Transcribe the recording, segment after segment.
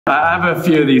I have a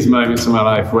few of these moments in my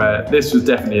life where this was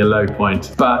definitely a low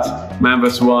point, but Man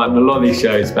vs. Wild, a lot of these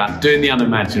shows about doing the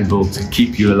unimaginable to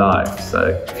keep you alive.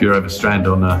 So if you're ever stranded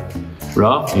on a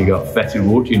raft, you've got fetid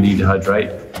water, you need to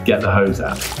hydrate, get the hose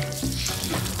out.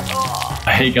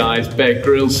 Hey guys, Bear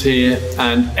Grylls here,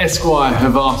 and Esquire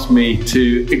have asked me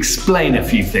to explain a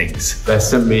few things. They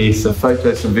sent me some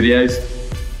photos, some videos.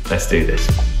 Let's do this.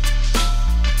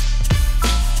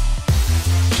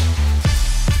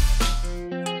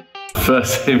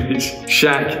 First image,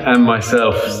 Shaq and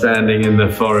myself standing in the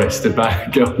forest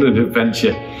about to go on an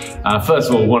adventure. First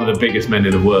of all, one of the biggest men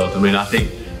in the world. I mean,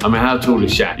 how tall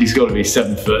is Shaq? He's got to be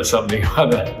 7 foot something.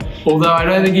 Although I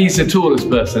don't think he's the tallest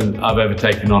person I've ever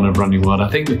taken on a running wild. I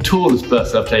think the tallest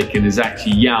person I've taken is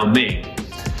actually Yao Ming.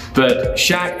 But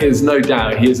Shaq is no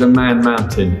doubt, he is a man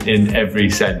mountain in every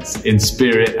sense, in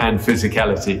spirit and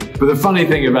physicality. But the funny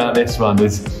thing about this one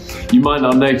is, you might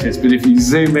not notice, but if you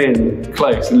zoom in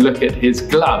close and look at his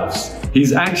gloves,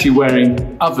 he's actually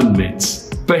wearing oven mitts.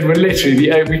 They were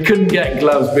literally, we couldn't get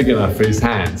gloves big enough for his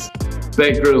hands.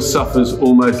 Bear Grylls suffers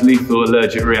almost lethal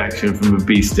allergic reaction from a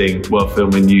bee sting while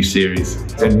filming new series.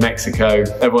 In Mexico,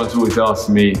 everyone's always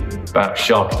asking me about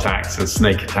shark attacks and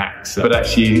snake attacks. But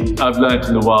actually, I've learned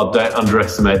in the wild, don't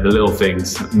underestimate the little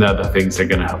things. And the other things are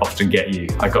gonna often get you.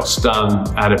 I got stung,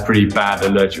 I had a pretty bad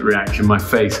allergic reaction. My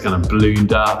face kind of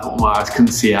ballooned up, my eyes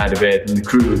couldn't see out of it. And the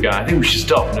crew were going, I think we should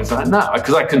stop. And I was like, no,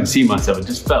 because I couldn't see myself. It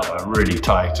just felt like really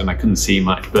tight and I couldn't see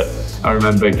much. But I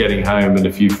remember getting home and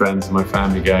a few friends and my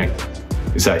family going,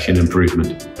 it's actually an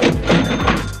improvement.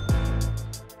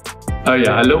 Oh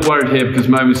yeah, I look worried here because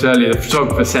moments earlier, the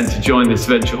photographer sent to join this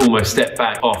venture almost stepped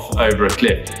back off over a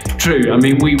cliff. True, I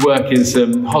mean, we work in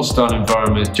some hostile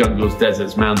environments, jungles,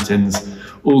 deserts, mountains,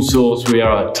 all sorts. We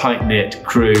are a tight-knit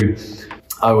crew.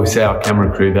 I always say our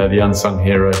camera crew, they're the unsung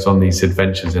heroes on these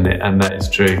adventures in it, and that is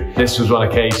true. This was one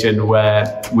occasion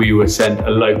where we were sent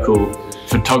a local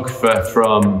photographer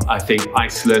from, I think,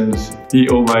 Iceland. He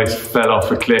almost fell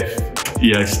off a cliff,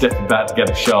 you know, stepping back to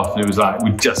get a shot, and it was like,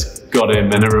 we just got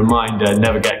him. And a reminder,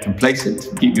 never get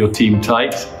complacent, keep your team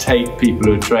tight, take people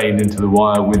who are trained into the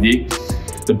wild with you.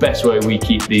 The best way we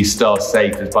keep these stars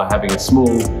safe is by having a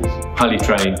small, highly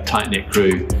trained, tight-knit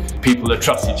crew, people that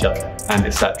trust each other. And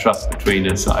it's that trust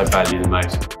between us that I value the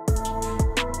most.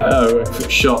 A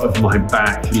shot of my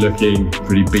back looking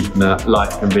pretty beaten up.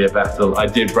 Life can be a battle. I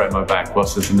did break my back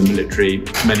whilst I was in the military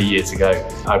many years ago.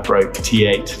 I broke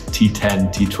T8,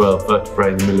 T10, T12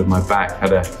 vertebrae in the middle of my back,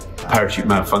 had a parachute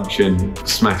malfunction,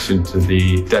 smashed into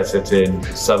the desert in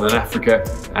southern Africa,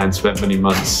 and spent many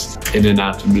months in and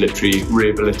out of military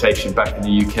rehabilitation back in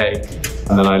the UK.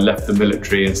 And then I left the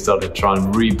military and started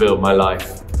trying to rebuild my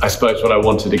life. I suppose what I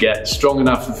wanted to get strong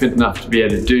enough and fit enough to be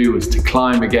able to do was to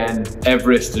climb again.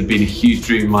 Everest had been a huge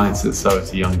dream of mine since I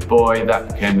was a young boy.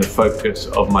 That became the focus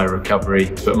of my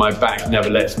recovery. But my back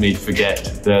never lets me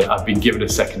forget that I've been given a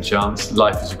second chance.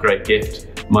 Life is a great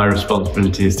gift. My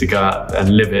responsibility is to go out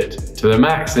and live it to the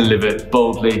max and live it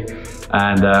boldly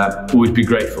and always be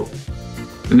grateful.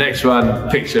 The next one,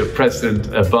 picture of President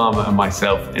Obama and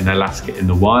myself in Alaska in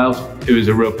the wild. It was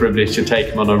a real privilege to take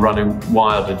him on a running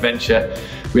wild adventure.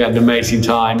 We had an amazing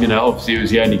time. You know, obviously it was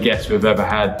the only guest we've ever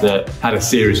had that had a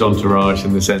serious entourage,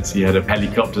 in the sense he had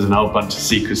helicopters and a whole bunch of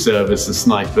Secret Service and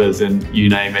snipers and you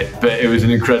name it. But it was an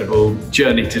incredible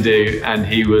journey to do, and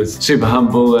he was super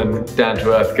humble and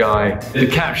down-to-earth guy. The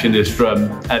caption is from,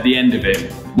 at the end of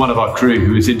it, one of our crew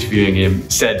who was interviewing him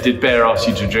said, "Did Bear ask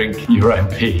you to drink your own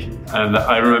pee?" And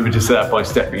I remember just at that point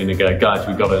stepping in and going, guys,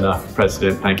 we've got enough.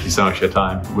 President, thank you so much for your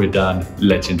time. We're done.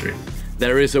 Legendary.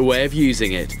 There is a way of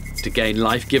using it to gain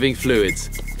life-giving fluids,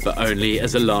 but only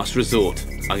as a last resort.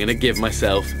 I'm gonna give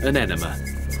myself an enema.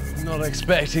 I'm not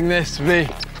expecting this to be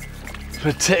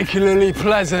particularly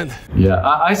pleasant. Yeah,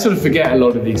 I sort of forget a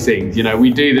lot of these things. You know,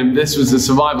 we do them. This was a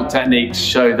survival technique to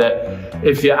show that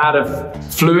if you're out of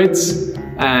fluids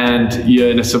and you're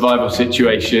in a survival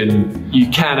situation, you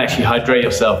can actually hydrate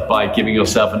yourself by giving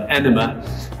yourself an enema.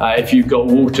 If you've got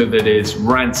water that is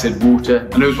rancid water.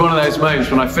 And it was one of those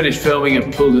moments when I finished filming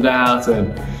and pulled it out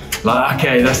and like,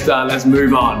 okay, that's done, let's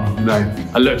move on. You know,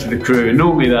 I looked at the crew and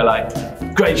normally they're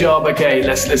like, great job, okay,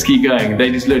 let's keep going.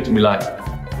 They just looked at me like.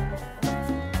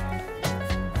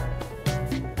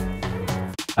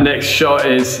 Next shot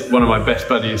is one of my best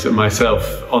buddies and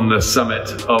myself on the summit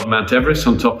of Mount Everest,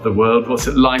 on top of the world. What's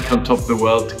it like on top of the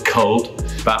world? Cold,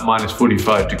 about minus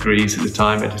 45 degrees at the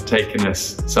time. It had taken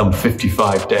us some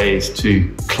 55 days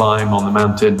to climb on the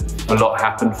mountain. A lot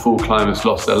happened. 4 climbers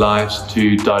lost their lives,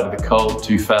 2 died of the cold,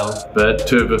 2 fell. But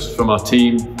 2 of us from our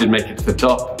team did make it to the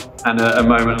top. And a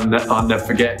moment I'll never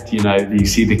forget, you know, you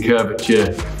see the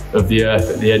curvature of the earth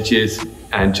at the edges.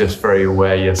 and just very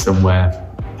aware you're somewhere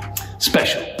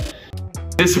special.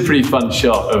 It's a pretty fun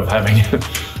shot of having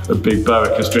a big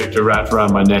boa constrictor wrapped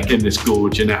around my neck in this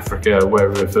gorge in Africa where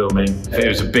we were filming. It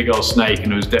was a big old snake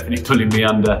and it was definitely pulling me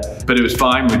under, but it was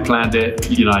fine. We planned it.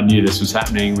 You know, I knew this was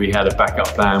happening. We had a backup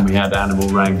plan. We had animal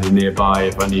wrangler nearby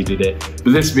if I needed it.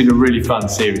 But this has been a really fun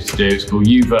series to do. It's called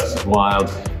You vs. Wild.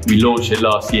 We launched it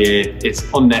last year.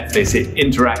 It's on Netflix. It's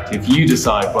interactive. You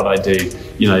decide what I do.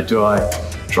 You know, do I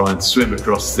try and swim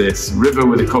across this river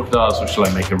with the crocodiles, or shall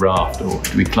I make a raft, or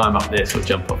do we climb up this or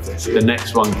jump off this? The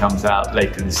next one comes out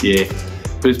later this year,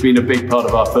 but it's been a big part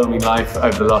of our filming life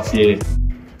over the last year.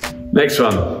 Next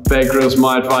one, Bear Grylls,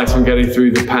 my advice on getting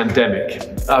through the pandemic.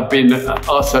 I've been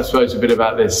asked, I suppose, a bit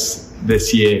about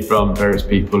this year from various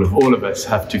people. All of us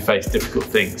have to face difficult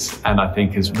things, and I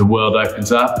think as the world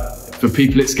opens up, for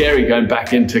people it's scary going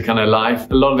back into kind of life.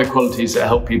 A lot of the qualities that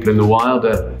help people in the wild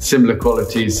are similar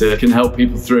qualities that can help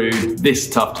people through this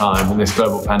tough time and this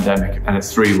global pandemic, and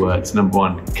it's 3 words. Number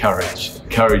 1, courage.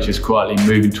 Courage is quietly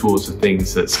moving towards the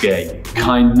things that scare you.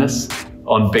 Kindness.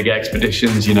 On big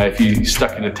expeditions, you know, if you're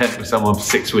stuck in a tent with someone for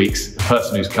 6 weeks, the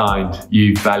person who's kind,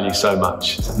 you value so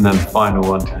much. And then the final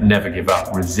one, never give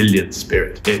up, resilient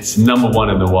spirit. It's number 1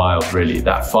 in the wild, really,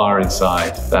 that fire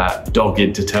inside, that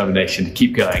dogged determination to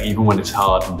keep going, even when it's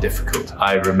hard and difficult.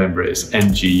 I remember it as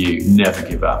NGU, never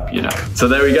give up, you know. So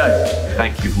there we go.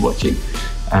 Thank you for watching,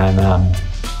 and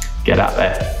get out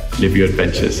there, live your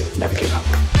adventures, never give up.